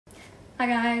Hi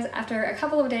guys, after a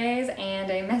couple of days and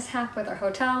a mishap with our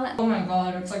hotel. Oh my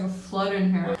god, it's like a flood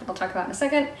in here. I'll talk about in a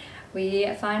second.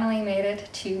 We finally made it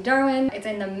to Darwin. It's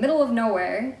in the middle of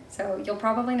nowhere, so you'll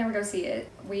probably never go see it.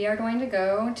 We are going to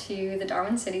go to the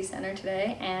Darwin City Center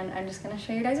today, and I'm just gonna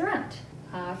show you guys around.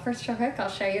 First real quick, I'll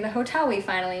show you the hotel we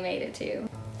finally made it to.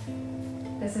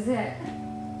 This is it.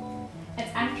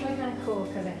 It's actually kind of cool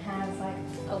because it has like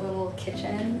a little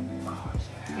kitchen. Oh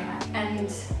yeah. And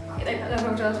the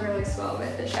hotel's really small,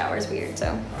 but the shower's weird,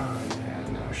 so. Oh yeah,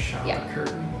 no shower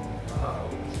curtain. Oh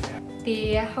yeah.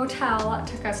 The hotel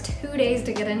took us 2 days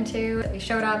to get into. We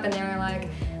showed up and they were like,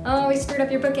 oh, we screwed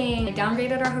up your booking. They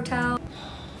downgraded our hotel.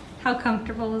 How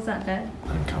comfortable is that bed?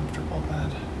 Uncomfortable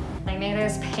bed. They made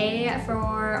us pay for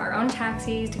our own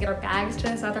taxis to get our bags to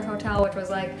this other hotel, which was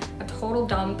like a total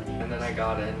dump. And then I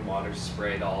got in, water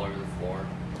sprayed all over the floor.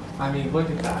 I mean, look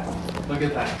at that. Look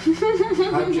at that.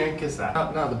 How jank is that?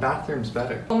 No, the bathroom's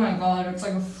better. Oh my god, it's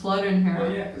like a flood in here.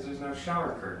 Well, yeah, because there's no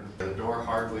shower curtain. The door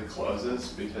hardly closes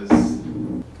because...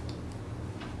 A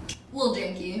little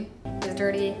janky. It was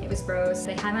dirty, it was gross.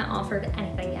 They haven't offered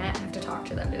anything yet. I have to talk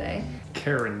to them today.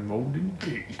 Karen Molden.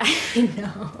 I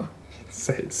know.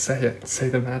 Say it, say it. Say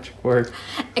the magic word.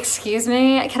 Excuse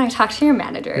me, can I talk to your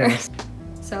manager? Yes.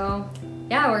 So,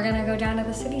 yeah, we're gonna go down to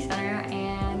the city center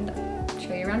and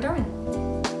show you around Darwin.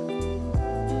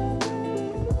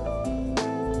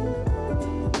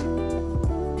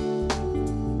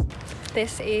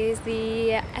 This is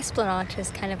the Esplanade, which is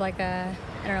kind of like a,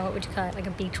 I don't know, what would you call it, like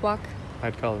a beach walk?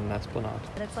 I'd call it an Esplanade.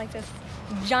 It's like this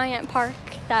giant park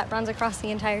that runs across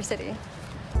the entire city.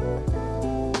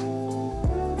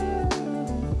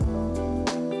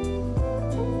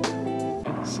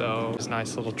 So there's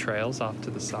nice little trails off to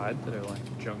the side that are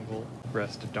like jungle. The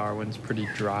rest of Darwin's pretty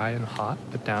dry and hot,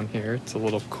 but down here it's a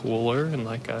little cooler and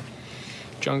like a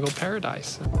jungle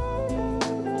paradise.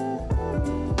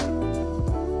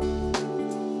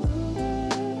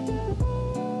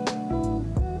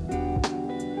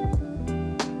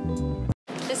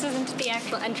 This isn't the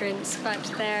actual entrance, but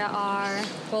there are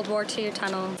World War II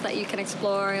tunnels that you can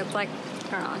explore. It's like,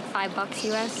 I don't know, like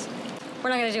 $5 US. We're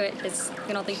not gonna do it because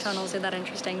we don't think tunnels are that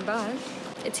interesting, but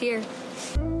it's here.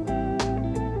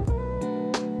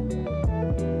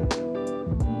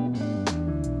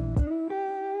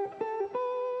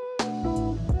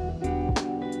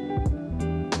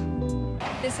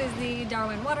 This is the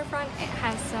Darwin Waterfront. It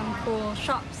has some cool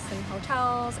shops and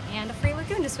hotels and a free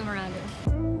lagoon to swim around in.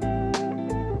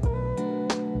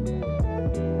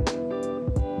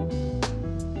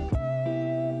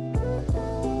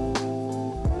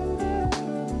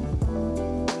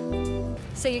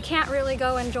 So you can't really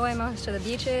go enjoy most of the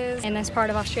beaches in this part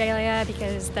of Australia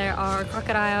because there are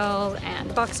crocodiles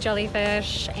and box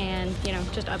jellyfish and, you know,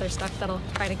 just other stuff that'll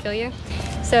try to kill you.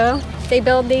 So they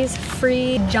build these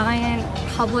free giant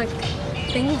public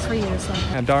things for you to swim.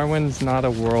 Now Darwin's not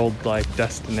a world-like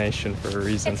destination for a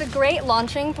reason. It's a great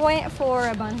launching point for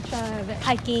a bunch of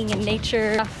hiking and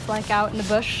nature stuff like out in the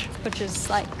bush, which is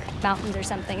like mountains or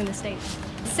something in the States.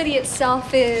 The city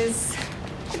itself it's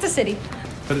a city.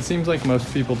 But it seems like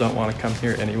most people don't want to come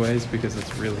here anyways because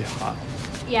it's really hot.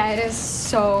 Yeah, it is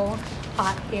so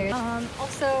hot here.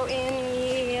 Also in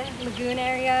the lagoon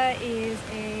area is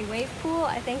a wave pool.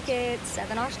 I think it's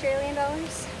 $7 Australian.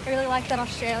 I really like that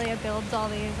Australia builds all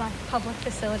these like public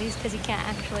facilities because you can't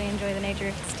actually enjoy the nature.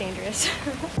 It's dangerous.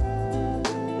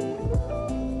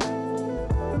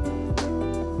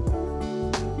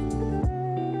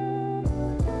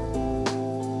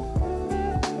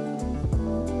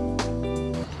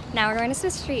 Now we're going to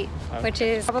Smith Street, which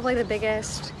is probably the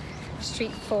biggest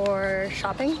street for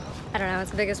shopping. I don't know,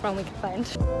 it's the biggest one we can find.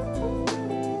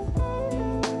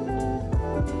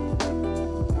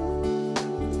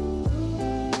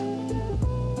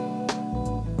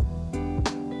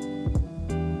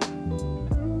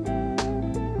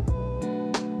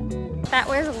 That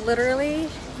was literally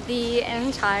the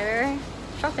entire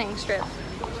shopping strip.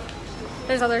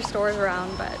 There's other stores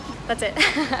around, but that's it.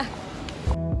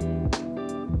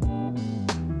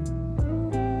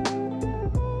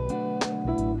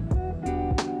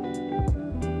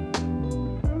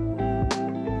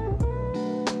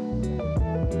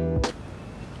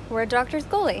 We're at Doctors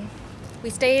Gully. We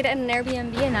stayed at an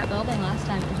Airbnb in that building last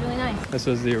time. It was really nice. This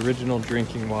was the original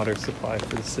drinking water supply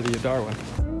for the city of Darwin.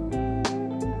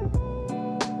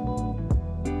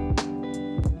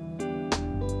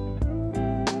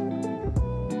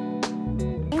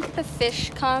 I think the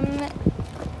fish come,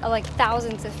 like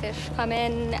thousands of fish come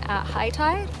in at high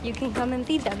tide. You can come and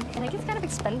feed them. And it gets kind of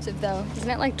expensive though. Isn't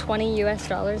it like $20 US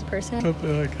a person?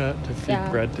 Something like that, to feed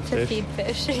bread to fish. To feed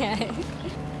fish, yeah.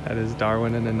 That is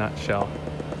Darwin in a nutshell.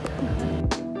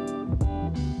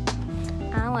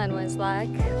 Alan was like,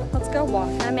 let's go walk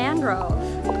in a mangrove.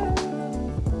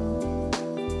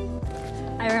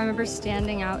 I remember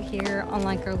standing out here on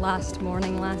like our last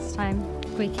morning last time.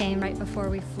 We came right before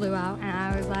we flew out and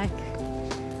I was like,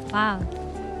 wow,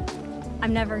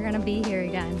 I'm never gonna be here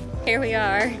again. Here we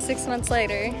are, 6 months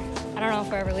later. I don't know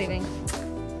if we're ever leaving.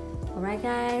 All right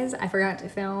guys, I forgot to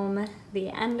film the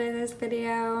end of this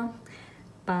video,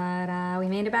 but we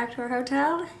made it back to our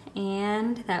hotel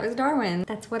and that was Darwin.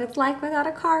 That's what it's like without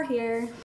a car here.